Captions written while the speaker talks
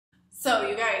So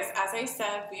you guys, as I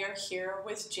said, we are here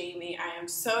with Jamie. I am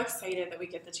so excited that we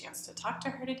get the chance to talk to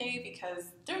her today because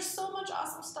there's so much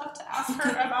awesome stuff to ask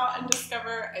her about and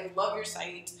discover. I love your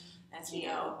site, as you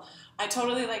know. I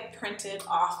totally printed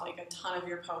off a ton of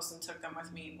your posts and took them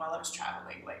with me while I was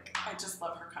traveling. I just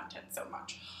love her content so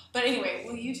much. But anyway,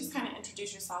 will you just kind of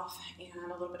introduce yourself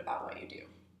and a little bit about what you do?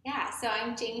 Yeah, so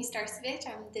I'm Jamie Starcevich.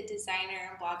 I'm the designer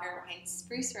and blogger behind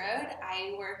Spruce Road.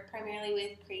 I work primarily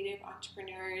with creative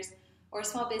entrepreneurs or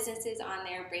small businesses on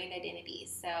their brand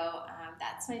identities. So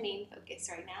that's my main focus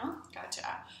right now.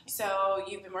 Gotcha. So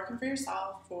you've been working for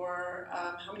yourself for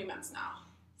how many months now?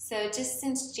 So just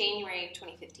since January of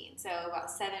 2015, so about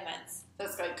 7 months.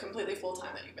 That's completely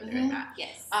full-time that you've been doing that.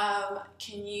 Yes.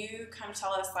 Can you kind of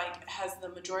tell us, has the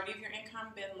majority of your income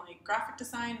been graphic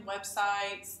design,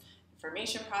 websites,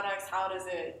 information products? How does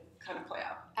it kind of play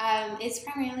out? It's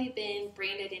primarily been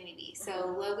brand identity,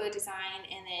 so logo design,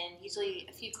 and then usually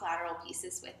a few collateral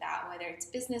pieces with that, whether it's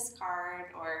business card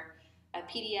or a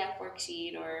PDF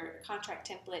worksheet or contract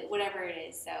template, whatever it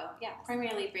is. So yeah,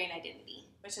 primarily brand identity.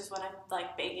 Which is what I'm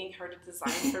begging her to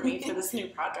design for me for this new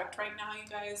project right now, you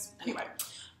guys. Anyway,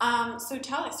 so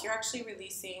tell us, you're actually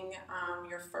releasing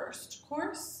your first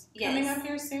course coming up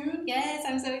here soon? Yes,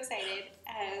 I'm so excited.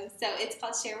 So it's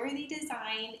called Shareworthy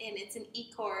Design, and it's an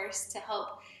e-course to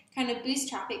help kind of boost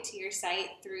traffic to your site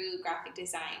through graphic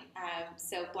design.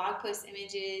 So blog post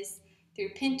images through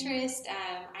Pinterest.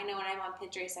 I know when I'm on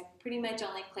Pinterest, I pretty much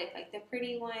only click the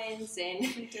pretty ones and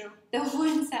the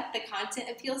ones that the content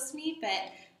appeals to me,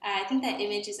 but I think that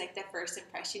image is the first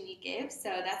impression you give. So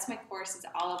that's my course. It's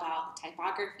all about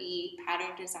typography,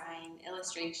 pattern design,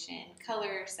 illustration,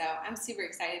 color. So I'm super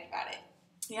excited about it.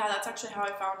 Yeah, that's actually how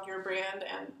I found your brand,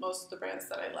 and most of the brands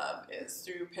that I love is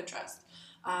through Pinterest.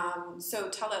 So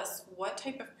tell us, what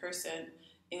type of person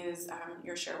is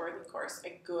your Shareworthy course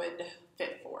a good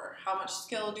fit for? How much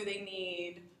skill do they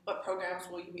need? What programs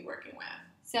will you be working with?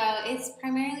 So it's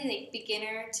primarily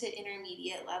beginner to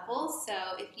intermediate level. So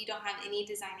if you don't have any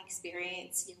design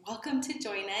experience, you're welcome to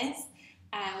join us.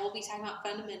 We'll be talking about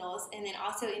fundamentals, and then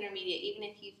also intermediate, even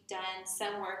if you've done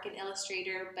some work in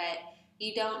Illustrator, but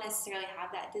you don't necessarily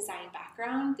have that design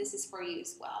background, this is for you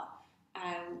as well.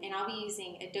 And I'll be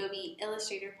using Adobe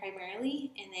Illustrator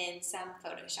primarily, and then some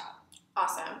Photoshop.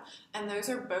 Awesome. And those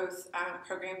are both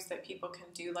programs that people can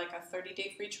do a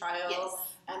 30-day free trial. Yes.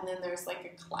 And then there's a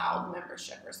cloud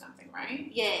membership or something, right?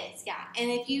 Yes, yeah. And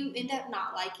if you end up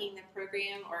not liking the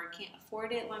program or can't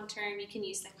afford it long term, you can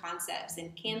use the concepts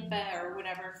in Canva or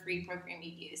whatever free program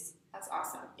you use. That's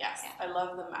awesome. Yes, yeah. I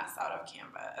love the mess out of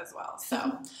Canva as well.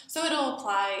 So it'll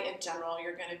apply in general.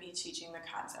 You're going to be teaching the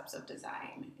concepts of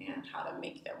design and how to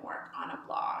make them work on a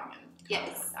blog and yes,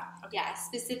 like that. Okay. Yeah,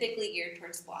 specifically geared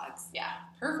towards blogs. Yeah,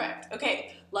 perfect.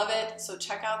 Okay, love it. So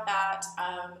check out that.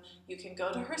 You can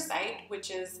go to her site,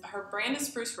 which is, her brand is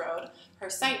Spruce Road. Her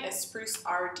site is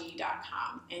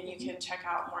sprucerd.com, and you can check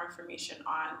out more information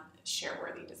on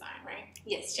Shareworthy Design, right?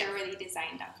 Yes,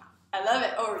 shareworthydesign.com. I love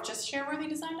it. Or just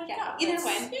shareworthydesign.com. Yeah, either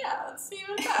one. Yeah, that's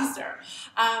even faster.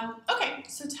 Okay,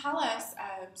 so tell us,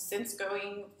 since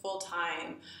going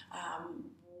full-time,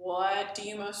 what do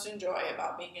you most enjoy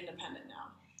about being independent now?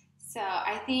 So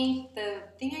I think the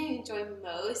thing I enjoy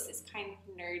most is kind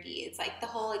of nerdy. It's the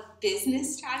whole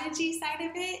business strategy side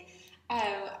of it.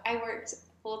 I worked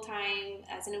full-time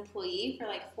as an employee for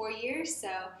 4 years, so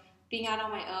being out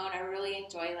on my own, I really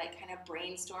enjoy kind of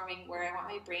brainstorming where I want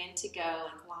my brand to go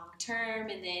long term,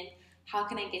 and then how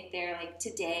can I get there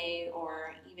today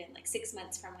or even 6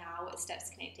 months from now? What steps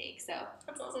can I take? So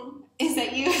that's awesome. Is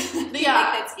that you?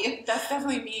 Yeah, that's you. That's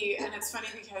definitely me, and it's funny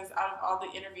because out of all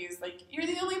the interviews, you're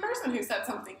the only person who said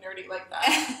something nerdy like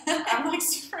that. I'm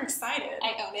super excited.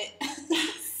 I own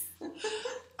it.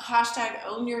 Hashtag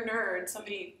own your nerd.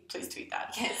 Somebody please tweet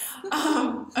that. Yes.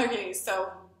 Okay,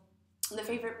 so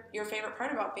your favorite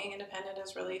part about being independent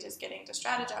is really just getting to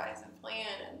strategize and plan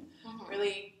and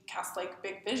really cast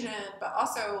big vision. But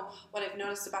also what I've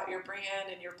noticed about your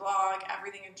brand and your blog,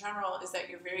 everything in general, is that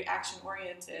you're very action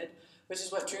oriented, which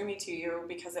is what drew me to you,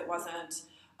 because it wasn't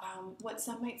what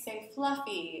some might say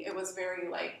fluffy. It was very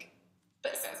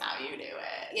this is how you do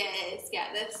it. Yes, yeah,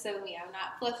 that's so me. I'm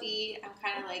not fluffy. I'm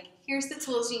kind of here's the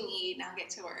tools you need, now get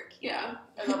to work. Yeah,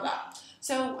 I love that.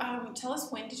 So tell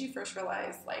us, when did you first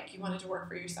realize you wanted to work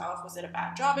for yourself? Was it a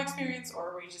bad job experience,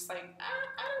 or were you just I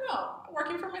don't know,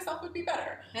 working for myself would be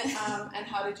better? And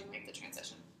how did you make the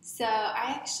transition? So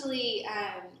I actually,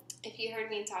 if you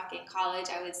heard me talk in college,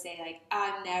 I would say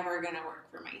I'm never going to work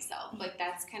for myself.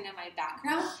 That's kind of my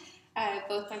background.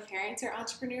 Both my parents are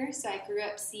entrepreneurs, so I grew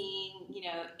up seeing,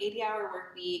 80-hour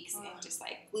work weeks and just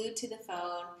glued to the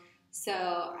phone.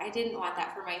 So I didn't want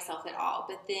that for myself at all.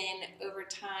 But then over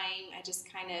time, I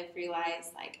just kind of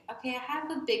realized, like, okay, I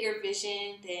have a bigger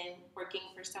vision than working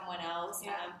for someone else.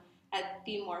 Yeah. That'd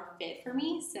be more fit for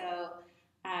me. So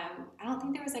I don't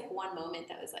think there was like one moment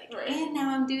that was like, Right. and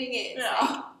now I'm doing it. It's Yeah.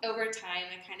 like over time,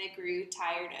 I kind of grew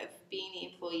tired of being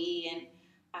the employee and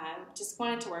just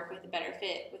wanted to work with a better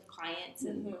fit with clients.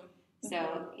 And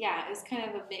so, yeah, it was kind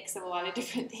of a mix of a lot of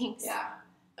different things. Yeah,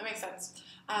 that makes sense.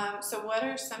 So what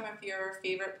are some of your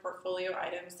favorite portfolio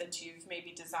items that you've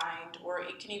maybe designed, or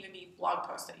it can even be blog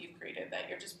posts that you've created that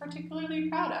you're just particularly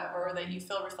proud of, or that you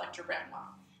feel reflect your brand well?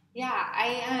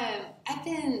 Yeah, I've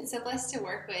been so blessed to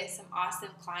work with some awesome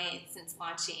clients since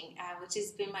launching, which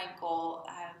has been my goal.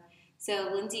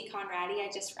 So Lindsay Conradi, I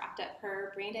just wrapped up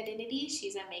her brand identity.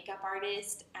 She's a makeup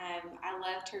artist. I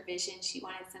loved her vision. She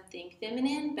wanted something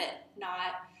feminine, but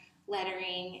not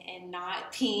lettering and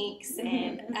not pinks.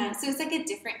 And so it's like a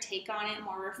different take on it,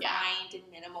 more refined and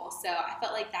minimal. So I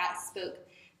felt like that spoke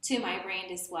to my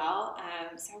brand as well.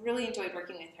 So I really enjoyed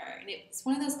working with her. And it's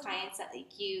one of those clients that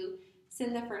like you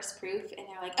send the first proof and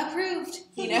they're like, approved,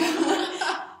 you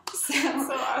know? So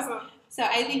awesome. So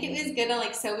I think it was good on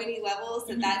like so many levels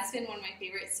that that's been one of my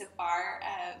favorites so far.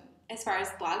 As far as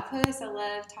blog posts, I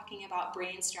love talking about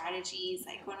brand strategies.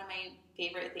 Like one of my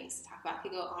favorite things to talk about,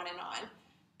 could go on and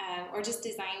on. Or just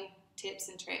design tips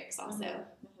and tricks also.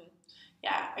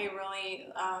 Yeah, I really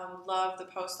love the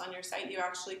post on your site. You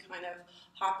actually kind of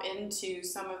hop into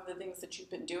some of the things that you've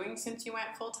been doing since you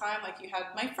went full-time. Like you had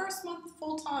my first month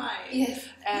full-time. Yes.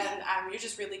 And you're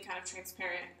just really kind of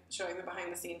transparent, showing the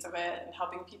behind the scenes of it and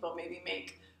helping people maybe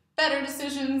make better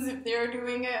decisions if they're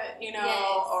doing it, you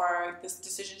know, or the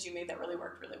decisions you made that really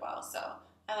worked really well. So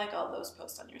I like all those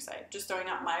posts on your site. Just throwing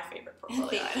out my favorite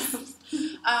portfolio items.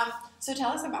 So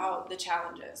tell us about the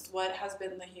challenges. What has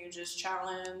been the hugest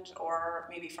challenge or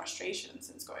maybe frustration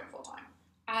since going full-time?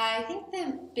 I think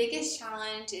the biggest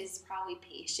challenge is probably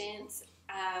patience,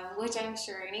 which I'm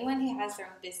sure anyone who has their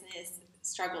own business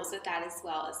struggles with that as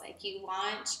well. It's like you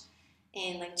launch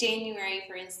in like January,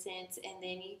 for instance, and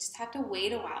then you just have to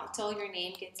wait a while till your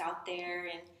name gets out there.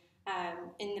 And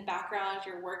in the background,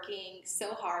 you're working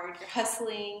so hard, you're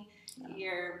hustling,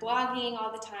 you're blogging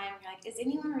all the time. You're like, is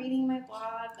anyone reading my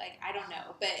blog? Like, I don't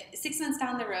know. But 6 months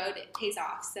down the road, it pays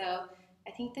off. So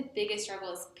I think the biggest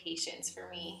struggle is patience for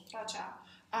me. Gotcha.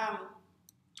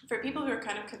 For people who are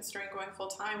kind of considering going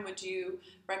full-time, would you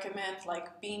recommend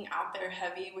like being out there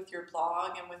heavy with your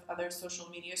blog and with other social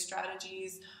media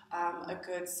strategies a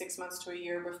good 6 months to a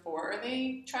year before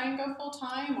they try and go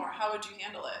full-time, or how would you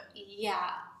handle it? Yeah,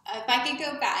 if I could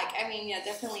go back, I mean, yeah,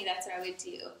 definitely that's what I would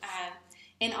do.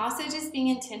 And also just being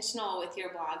intentional with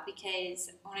your blog,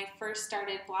 because when I first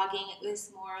started blogging, it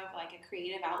was more of like a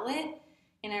creative outlet.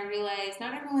 And I realized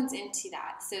not everyone's into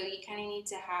that. So you kind of need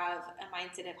to have a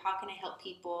mindset of how can I help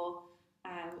people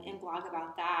and blog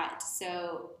about that.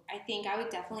 So I think I would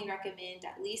definitely recommend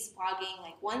at least blogging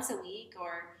like once a week,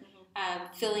 or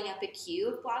filling up a queue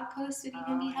of blog posts would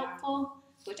even be helpful,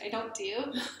 which I don't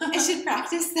do. I should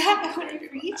practice that when I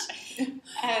preach.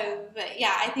 But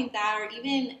yeah, I think that, or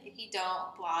even if you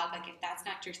don't blog, like if that's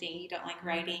not your thing, you don't like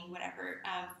writing, whatever,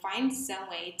 find some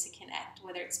way to connect,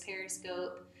 whether it's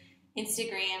Periscope,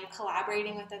 Instagram,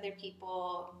 collaborating with other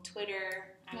people,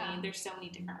 Twitter. I mean, there's so many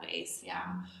different ways.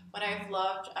 Yeah. What I've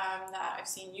loved that I've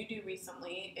seen you do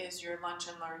recently is your Lunch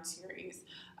and Learn series.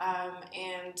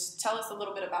 And tell us a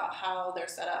little bit about how they're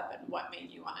set up and what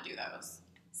made you want to do those.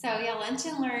 So yeah, Lunch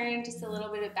and Learn, just a little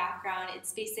bit of background.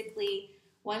 It's basically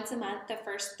once a month, the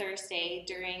first Thursday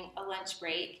during a lunch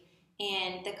break.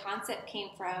 And the concept came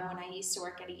from when I used to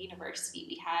work at a university.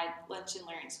 We had Lunch and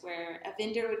Learns where a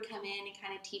vendor would come in and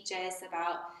kind of teach us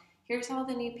about, here's all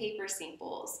the new paper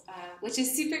samples, which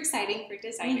is super exciting for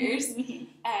designers.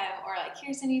 Or like,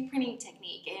 here's a new printing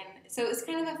technique. And so it was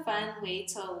kind of a fun way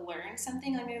to learn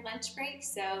something on your lunch break.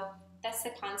 So that's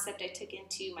the concept I took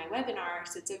into my webinar.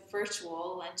 So it's a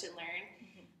virtual Lunch and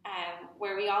Learn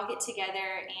where we all get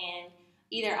together and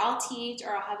either I'll teach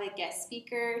or I'll have a guest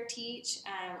speaker teach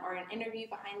or an interview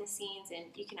behind the scenes, and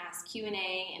you can ask Q&A,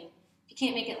 and if you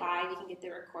can't make it live, you can get the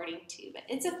recording too. But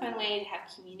it's a fun way to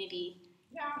have community.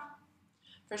 Yeah,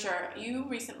 for sure. You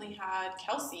recently had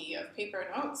Kelsey of Paper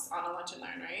Notes on a Lunch and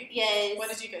Learn, right? Yes. What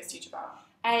did you guys teach about?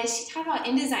 She talked about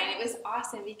InDesign. It was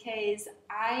awesome because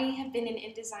I have been in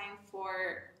InDesign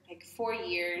for like 4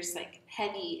 years, like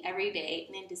heavy every day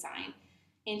in InDesign.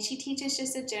 And she teaches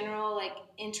just a general like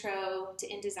intro to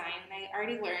InDesign, and I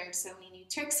already learned so many new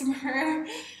tricks from her.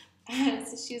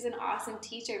 So she was an awesome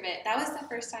teacher. But that was the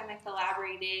first time I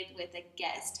collaborated with a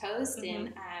guest host,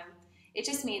 and it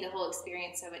just made the whole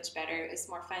experience so much better. It was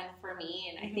more fun for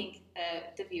me, and I think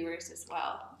the viewers as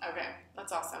well. Okay,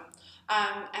 that's awesome.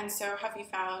 And so have you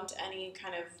found any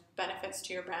kind of benefits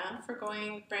to your brand for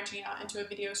branching out into a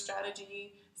video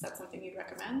strategy? Is that something you'd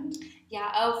recommend?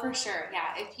 Yeah, oh, for sure.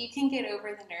 Yeah, if you can get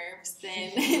over the nerves,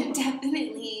 then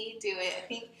definitely do it. I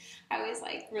think I was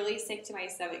like really sick to my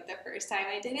stomach the first time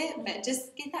I did it, but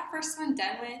just get that first one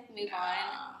done with, move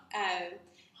on.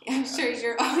 I'm sure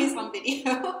you're always on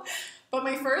video. But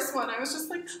my first one, I was just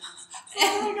like, what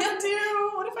am I going to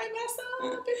do? What if I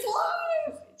mess up? It's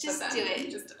live. Just do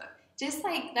it. Just did it. Just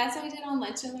like, that's what I did on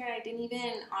Lunch and Learn. I didn't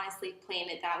even honestly plan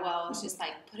it that well. It was just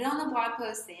like, put it on the blog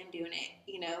post, say I'm doing it,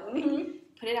 you know, like,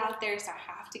 put it out there, so I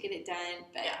have to get it done.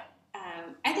 But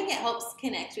I think it helps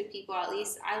connect with people. At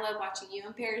least I love watching you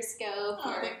on Periscope.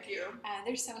 Oh, thank you.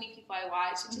 There's so many people I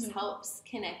watch. It just helps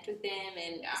connect with them,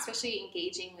 and especially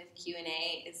engaging with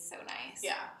Q&A is so nice.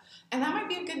 Yeah. And that might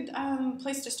be a good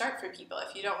place to start for people.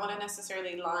 If you don't want to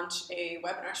necessarily launch a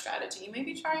webinar strategy,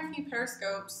 maybe try a few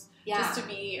Periscopes just to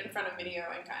be in front of video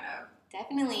and kind of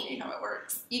see how it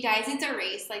works. You guys, it's a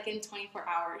race like in 24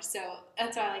 hours. So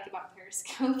that's what I like about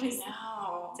Periscope. I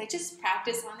know. It's like just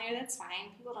practice on there. That's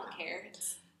fine. People don't care.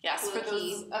 Yes, for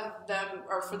those of them,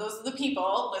 or for those of the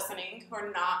people listening who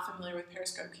are not familiar with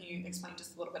Periscope, can you explain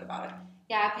just a little bit about it?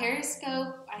 Yeah,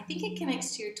 Periscope, I think it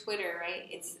connects to your Twitter, right?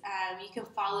 It's you can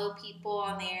follow people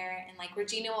on there, and like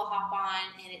Regina will hop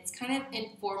on, and it's kind of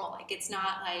informal. Like it's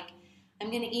not like I'm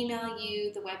going to email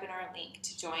you the webinar link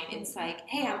to join. It's like,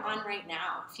 hey, I'm on right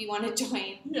now. If you want to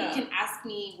join, you can ask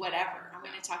me whatever. I'm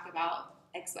going to talk about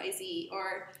XYZ,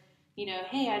 or you know,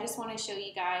 hey, I just want to show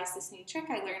you guys this new trick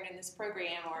I learned in this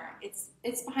program, or it's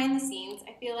behind the scenes,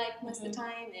 I feel like, most of the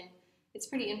time, and it's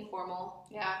pretty informal.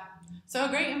 Yeah. So a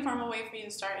great informal way for you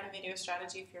to start in a video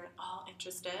strategy if you're at all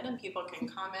interested, and people can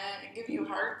comment and give you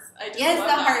hearts. I just love the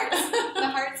that. hearts. The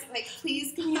hearts, like,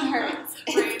 please give me hearts.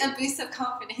 It's a boost of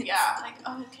confidence. Yeah, like,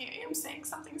 oh, okay, I am saying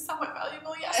something somewhat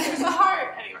valuable. Yes, there's a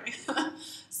heart. Anyway.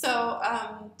 So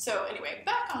anyway,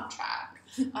 back on track.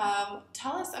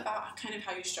 Tell us about kind of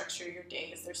how you structure your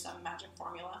day. Is there some magic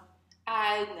formula?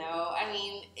 No. I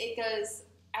mean, it goes,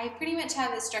 I pretty much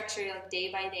have it structured like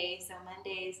day by day. So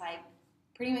Mondays, like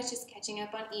pretty much just catching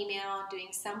up on email, doing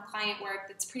some client work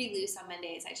that's pretty loose on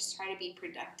Mondays. I just try to be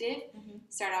productive,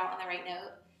 start out on the right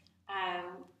note.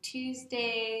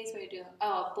 Tuesdays, what do I do?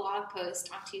 Oh, a blog post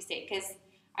on Tuesday, because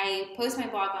I post my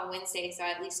blog on Wednesday, so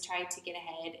I at least try to get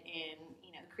ahead and,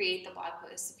 you know, create the blog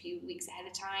post a few weeks ahead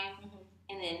of time,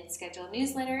 and then schedule a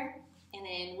newsletter. And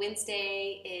then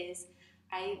Wednesday is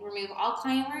I remove all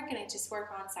client work and I just work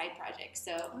on side projects.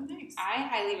 So I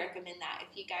highly recommend that.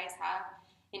 If you guys have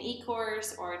an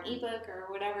e-course or an ebook or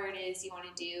whatever it is you want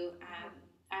to do,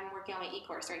 I'm working on my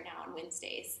e-course right now on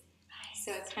Wednesdays.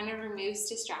 So it kind of removes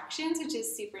distractions, which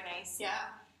is super nice. Yeah.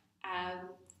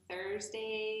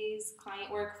 Thursdays,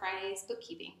 client work, Fridays,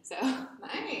 bookkeeping. So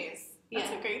nice. That's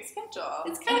a great schedule.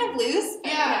 It's kind of loose.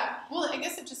 Yeah. Well, I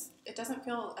guess it doesn't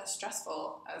feel as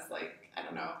stressful as, like, I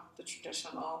don't know, the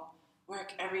traditional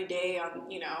work every day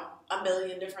on, you know, a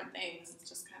million different things. It's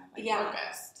just kind of like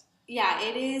focused. Yeah,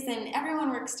 it is, and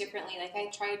everyone works differently. Like, I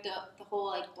tried the whole,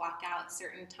 like, block out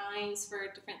certain times for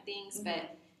different things,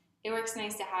 but it works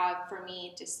nice to have, for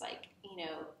me, just like, you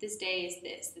know, this day is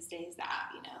this day is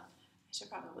that, you know. I should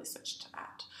probably switch to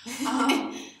that.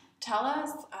 Tell us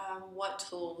what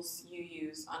tools you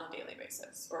use on a daily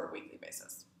basis or a weekly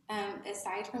basis.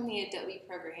 Aside from the Adobe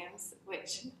programs,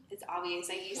 which is obvious,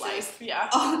 I use those Yeah.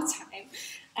 all the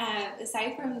time.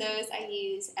 Aside from those, I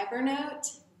use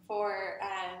Evernote for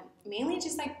mainly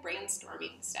just like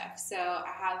brainstorming stuff. So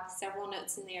I have several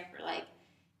notes in there for like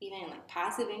even like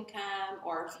passive income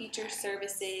or future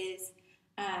services.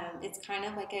 It's kind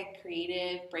of like a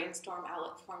creative brainstorm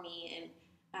outlet for me, and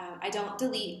I don't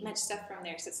delete much stuff from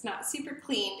there, so it's not super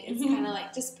clean. It's kind of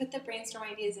like just put the brainstorm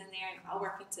ideas in there and I'll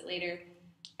work into it later.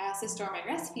 I also store my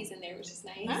recipes in there, which is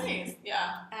nice. Nice,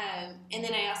 yeah. And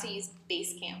then I also use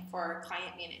Basecamp for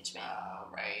client management. Oh,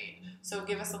 right. So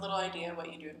give us a little idea of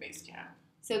what you do in Basecamp.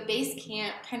 So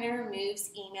Basecamp kind of removes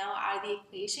email out of the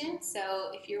equation. So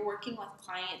if you're working with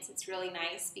clients, it's really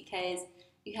nice because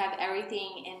you have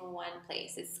everything in one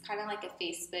place. It's kind of like a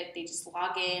Facebook. They just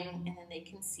log in and then they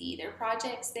can see their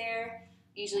projects there.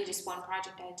 usually just one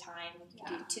project at a time. You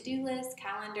can do to-do lists,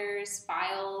 calendars,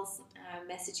 files,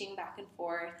 messaging back and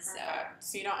forth.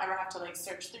 So you don't ever have to like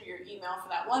search through your email for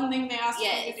that one thing they asked you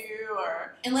to do,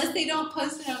 or unless they don't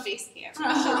post it on Basecamp.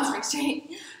 That's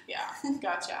frustrating. Yeah,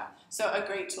 gotcha. So a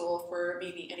great tool for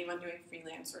maybe anyone doing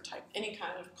freelance or any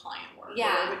kind of client work.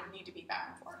 Yeah, where it would need to be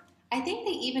back and forth. I think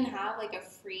they even have like a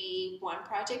free one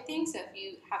project thing. So if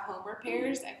you have home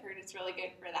repairs, I've heard it's really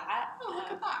good for that. Oh,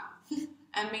 look at that.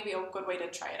 And maybe a good way to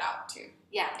try it out too.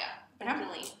 Yeah,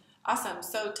 definitely. Awesome.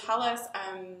 So tell us,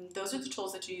 those are the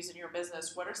tools that you use in your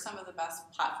business. What are some of the best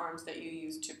platforms that you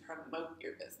use to promote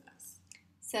your business?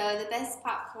 So the best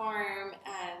platform,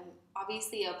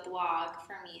 obviously a blog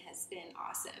for me has been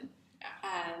awesome.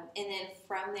 Yeah. And then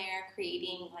from there,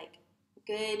 creating like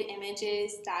good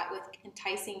images that with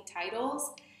enticing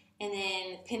titles, and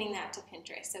then pinning that to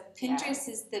Pinterest. So Pinterest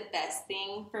is the best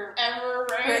thing forever,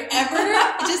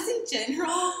 just in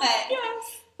general. But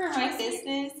for my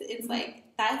business, it's like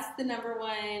that's the number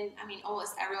one. I mean,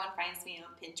 almost everyone finds me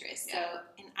on Pinterest. So,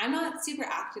 and I'm not super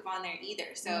active on there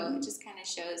either. So it just kind of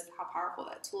shows how powerful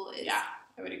that tool is. Yeah,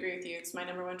 I would agree with you. It's my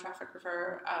number one traffic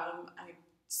refer. I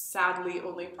sadly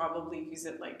only probably use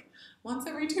it like once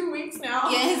every 2 weeks now.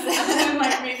 Yes. And then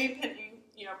like maybe pinning,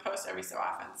 post every so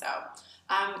often. So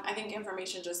I think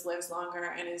information just lives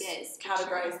longer and is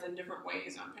categorized in different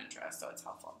ways on Pinterest, so it's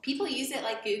helpful. People use it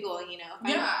like Google, If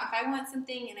I want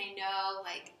something and I know,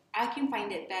 like, I can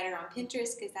find it better on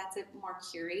Pinterest because that's a more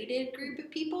curated group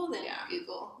of people than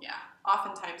Google. Yeah.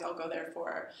 Oftentimes I'll go there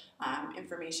for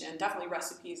information, definitely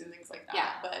recipes and things like that. Yeah.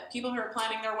 But people who are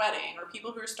planning their wedding or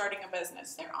people who are starting a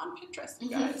business, they're on Pinterest, you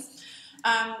guys.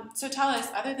 So tell us,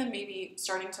 other than maybe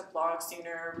starting to blog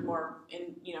sooner, more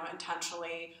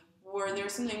intentionally, were there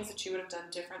some things that you would have done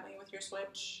differently with your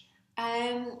switch?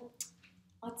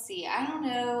 Let's see. I don't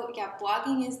know. Yeah,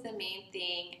 blogging is the main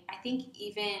thing. I think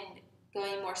even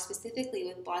going more specifically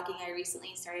with blogging, I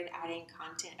recently started adding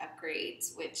content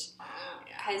upgrades, which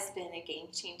has been a game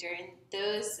changer. And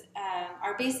those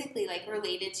are basically like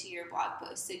related to your blog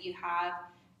post. So you have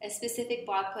a specific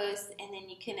blog post, and then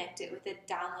you connect it with a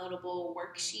downloadable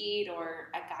worksheet or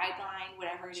a guideline,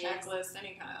 whatever it is. Checklist,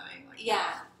 any kind of thing like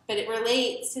that. But it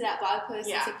relates to that blog post,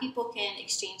 and so people can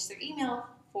exchange their email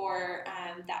for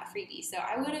that freebie. So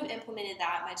I would have implemented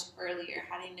that much earlier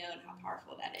had I known how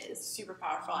powerful that is. Super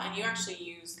powerful. And you actually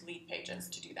use lead pages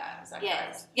to do that, is that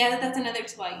correct? Yeah, that's another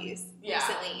tool I use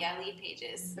recently. Yeah, lead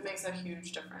pages. It makes a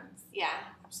huge difference. Yeah.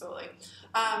 Absolutely.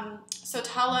 So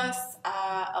tell us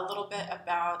a little bit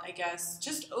about, I guess,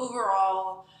 just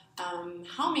overall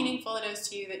how meaningful it is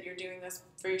to you that you're doing this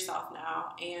for yourself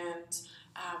now, and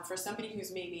for somebody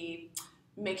who's maybe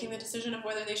making the decision of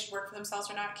whether they should work for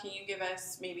themselves or not, can you give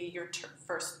us maybe your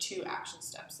first 2 action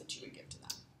steps that you would give to them?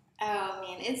 Oh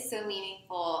man, it's so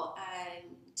meaningful.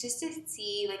 Just to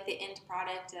see like the end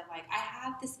product of like, I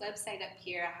have this website up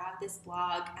here, I have this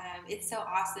blog. It's so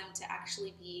awesome to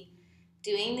actually be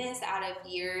doing this out of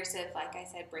years of, like I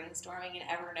said, brainstorming in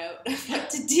Evernote of what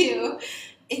to do.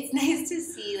 It's nice to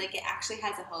see like it actually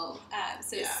has a home.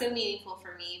 So it's so meaningful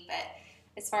for me. But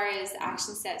as far as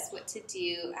action steps, what to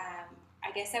do,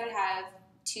 I guess I would have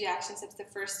 2 action steps. The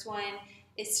first one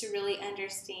is to really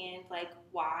understand like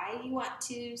why you want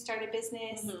to start a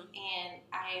business. And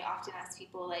I often ask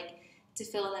people like to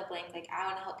fill in the blank, like I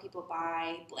want to help people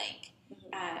buy blank.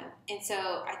 And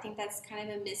so I think that's kind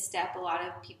of a misstep a lot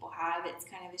of people have. It's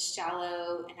kind of a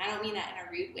shallow, and I don't mean that in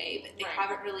a rude way, but they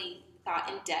haven't really thought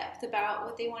in depth about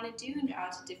what they want to do and how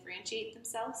to differentiate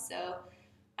themselves. So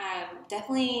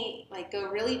definitely like go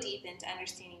really deep into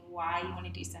understanding why you want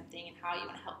to do something and how you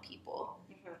want to help people.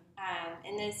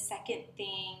 And the second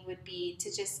thing would be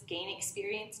to just gain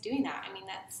experience doing that. I mean,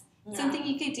 that's something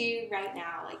you could do right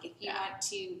now. Like if you want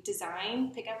to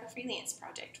design, pick up a freelance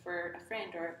project for a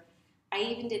friend, or I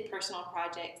even did personal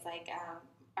projects like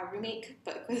a roommate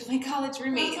cookbook with my college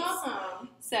roommates. That's awesome.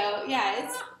 So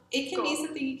it can be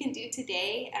something you can do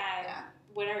today,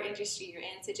 whatever industry you're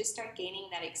in. So just start gaining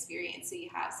that experience so you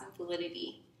have some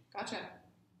validity. Gotcha.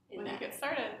 When you get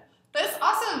started. That's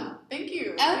awesome. Thank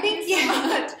you. Oh, thank you so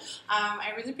much.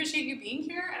 I really appreciate you being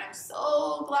here, and I'm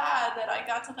so glad that I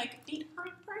got to meet her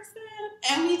in person.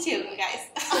 And me too, you guys.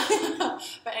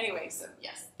 But anyway, so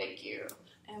yes, thank you.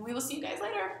 And we will see you guys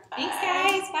later. Bye. Thanks,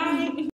 guys. Bye.